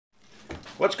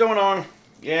What's going on?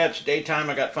 Yeah, it's daytime.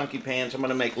 I got funky pans. I'm going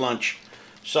to make lunch.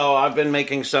 So I've been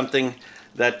making something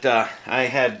that I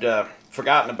had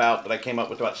forgotten about that I came up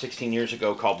with about 16 years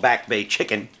ago called Back Bay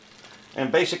chicken.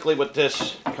 And basically what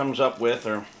this comes up with,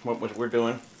 or what we're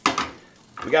doing,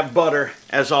 we got butter,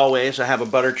 as always. I have a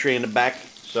butter tree in the back,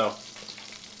 so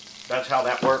that's how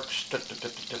that works.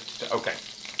 Okay.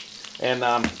 And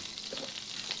on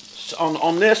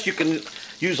this, you can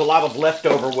use a lot of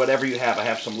leftover whatever you have. I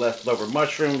have some leftover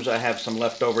mushrooms. I have some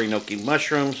leftover enoki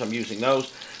mushrooms. I'm using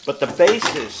those. But the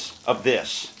basis of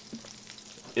this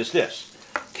is this.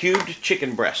 Cubed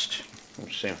chicken breast.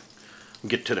 Let's see.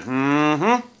 Get to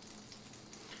the...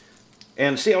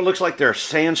 And see how it looks like they're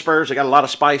sand spurs? They got a lot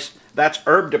of spice. That's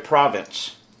herb de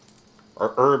Provence.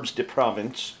 Or herbs de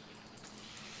Provence.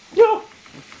 Yo!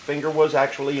 Finger was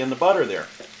actually in the butter there.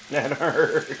 That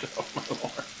hurt. Oh my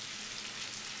Lord.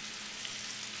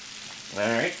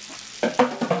 Alright.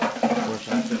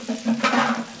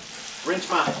 Rinse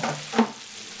my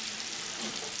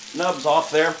nubs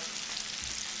off there.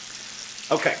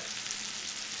 Okay.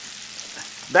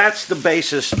 That's the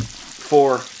basis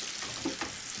for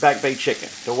Back Bay chicken.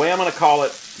 The way I'm going to call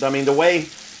it, I mean the way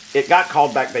it got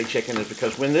called Back Bay chicken is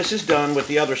because when this is done with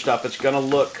the other stuff, it's going to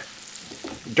look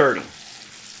dirty.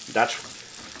 That's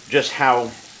just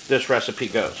how this recipe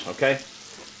goes, okay?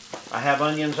 I have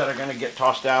onions that are going to get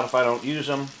tossed out if I don't use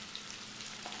them.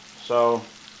 So,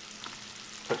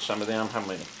 put some of them. How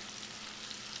many?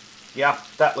 Yeah,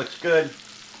 that looks good.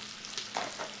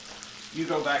 You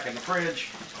go back in the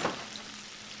fridge.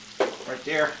 Right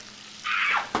there.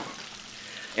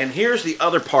 And here's the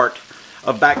other part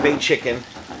of Back Bay chicken.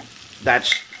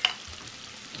 That's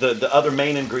the other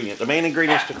main ingredient. The main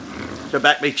ingredients to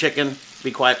Back Bay chicken,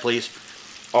 be quiet please,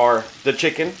 are the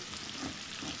chicken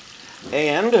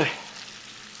and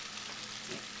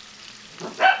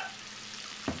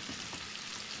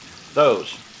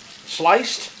those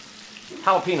sliced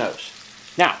jalapenos.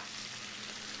 Now,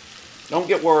 don't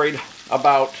get worried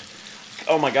about,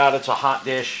 oh my God, it's a hot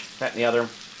dish, that and the other.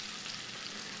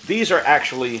 These are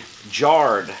actually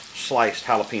jarred sliced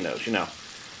jalapenos, you know,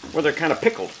 where they're kind of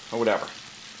pickled or whatever.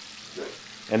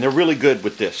 And they're really good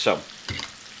with this, so.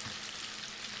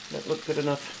 That look good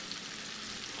enough?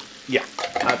 Yeah,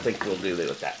 I think we'll do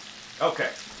with that. Okay.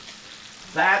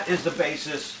 That is the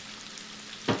basis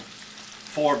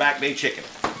for Back Bay chicken.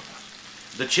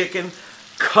 The chicken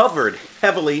covered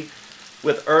heavily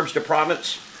with herbs de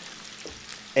Provence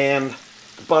and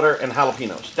butter and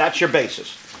jalapenos. That's your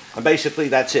basis. And basically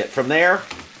that's it. From there,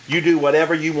 you do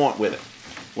whatever you want with it.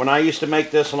 When I used to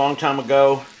make this a long time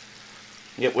ago,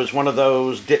 it was one of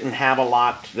those, didn't have a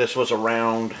lot. This was a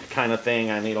round kind of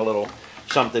thing. I need a little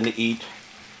something to eat.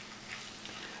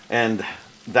 And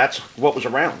that's what was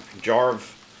around. A jar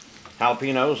of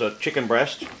jalapenos, a chicken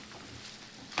breast,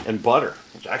 and butter.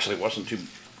 Which actually wasn't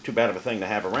too bad of a thing to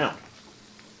have around.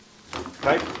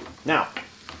 Okay? Now,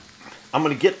 I'm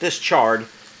going to get this charred,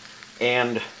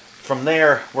 and from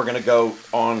there, we're going to go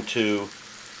on to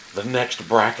the next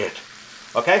bracket.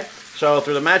 Okay? So,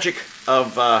 through the magic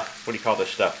of, what do you call this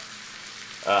stuff?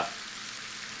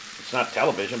 It's not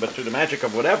television, but through the magic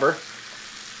of whatever,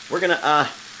 we're going to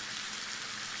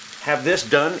have this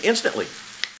done instantly.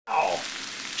 Oh,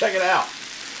 check it out.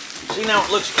 See now it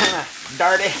looks kind of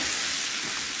dirty?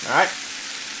 Alright.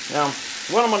 Now,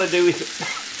 what I'm going to do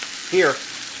here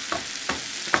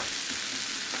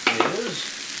is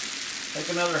take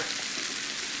another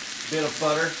bit of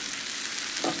butter.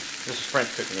 This is French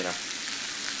cooking, you know.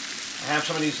 I have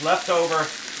some of these leftover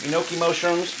enoki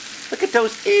mushrooms. Look at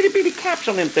those itty bitty caps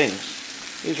on them things.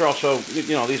 These are also,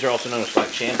 you know, these are also known as like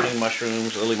champagne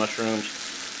mushrooms, lily mushrooms.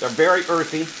 They're very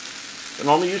earthy. They're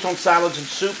normally used on salads and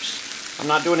soups. I'm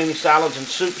not doing any salads and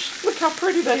soups. Look how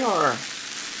pretty they are.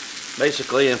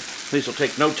 Basically, these will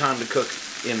take no time to cook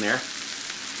in there.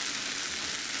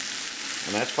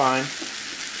 And that's fine.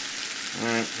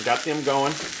 Alright, got them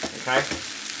going. Okay.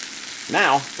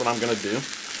 Now, what I'm going to do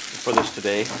for this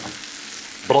today,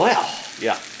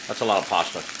 yeah, that's a lot of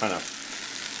pasta, I know.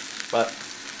 But,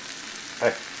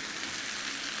 hey.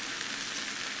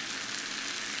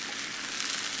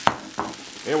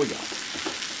 There we go.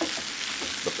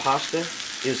 The pasta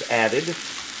is added.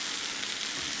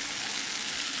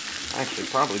 I actually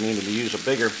probably needed to use a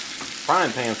bigger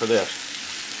frying pan for this.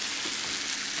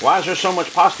 Why is there so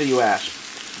much pasta, you ask?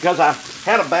 Because I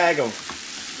had a bag of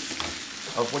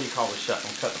what do you call this stuff?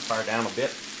 I'll cut the fire down a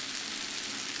bit.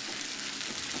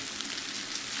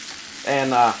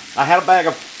 And I had a bag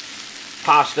of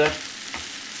pasta,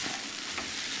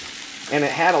 and it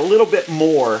had a little bit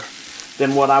more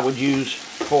than what I would use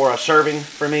for a serving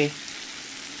for me.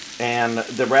 And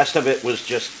the rest of it was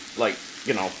just like,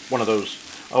 you know, one of those,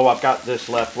 oh, I've got this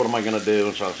left, what am I going to do?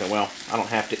 And so I said, well, I don't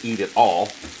have to eat it all.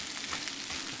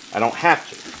 I don't have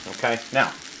to, okay?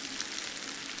 Now,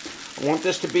 I want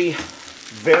this to be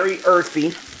very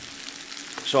earthy,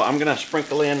 so I'm going to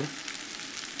sprinkle in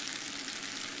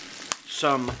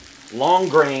some long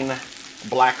grain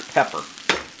black pepper.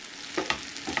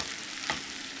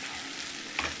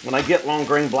 When I get long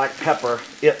grain black pepper,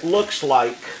 it looks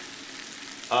like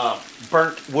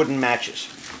burnt wooden matches.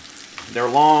 They're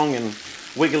long and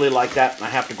wiggly like that, and I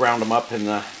have to ground them up, and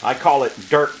I call it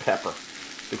dirt pepper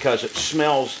because it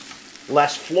smells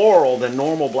less floral than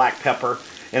normal black pepper,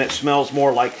 and it smells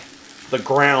more like the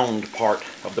ground part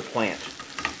of the plant.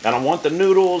 And I want the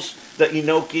noodles, the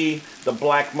enoki, the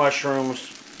black mushrooms,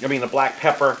 the black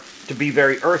pepper to be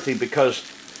very earthy, because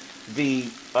the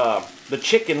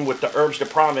chicken with the herbes de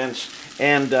Provence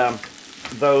and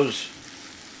those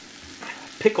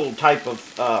pickled type of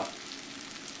what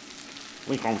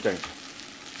do you call them things?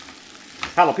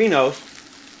 Jalapenos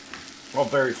are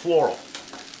very floral.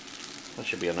 That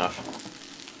should be enough.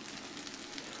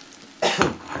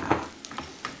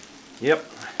 Yep,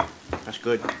 that's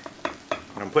good.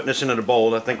 I'm putting this into the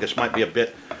bowl. I think this might be a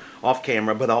bit off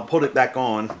camera, but I'll put it back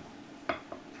on.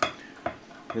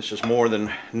 This is more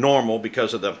than normal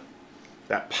because of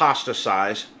that pasta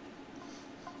size.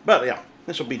 But yeah,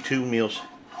 this will be 2 meals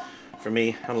for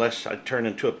me, unless I turn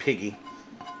into a piggy.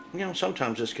 You know,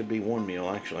 sometimes this could be 1 meal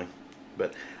actually,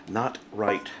 but not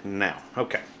right now.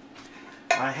 Okay.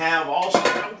 I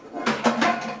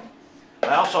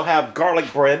also have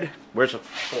garlic bread. Where's a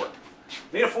fork?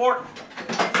 Need a fork?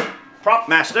 Prop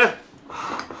master.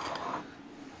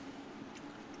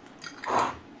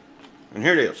 And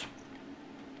here it is. See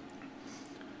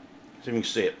if you can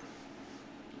see it.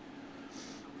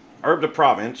 Herbe de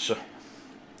Provence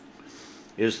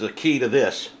is the key to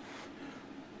this.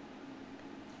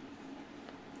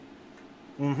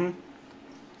 Mmm.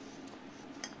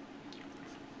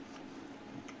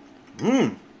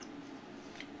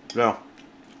 Yeah.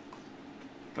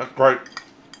 That's great.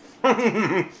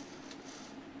 Oh,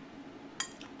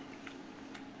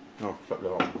 shut that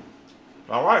off.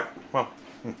 All right. Well,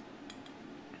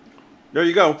 there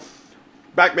you go.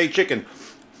 Back made chicken.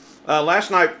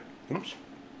 Last night, oops,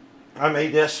 I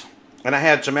made this, and I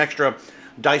had some extra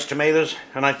diced tomatoes,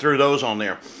 and I threw those on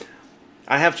there.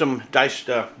 I have some diced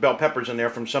bell peppers in there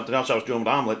from something else I was doing with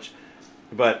omelets,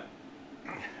 but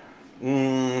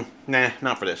nah,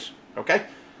 not for this. Okay,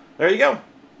 there you go.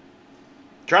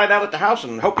 Try it out at the house,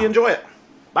 and hope you enjoy it.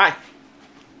 Bye.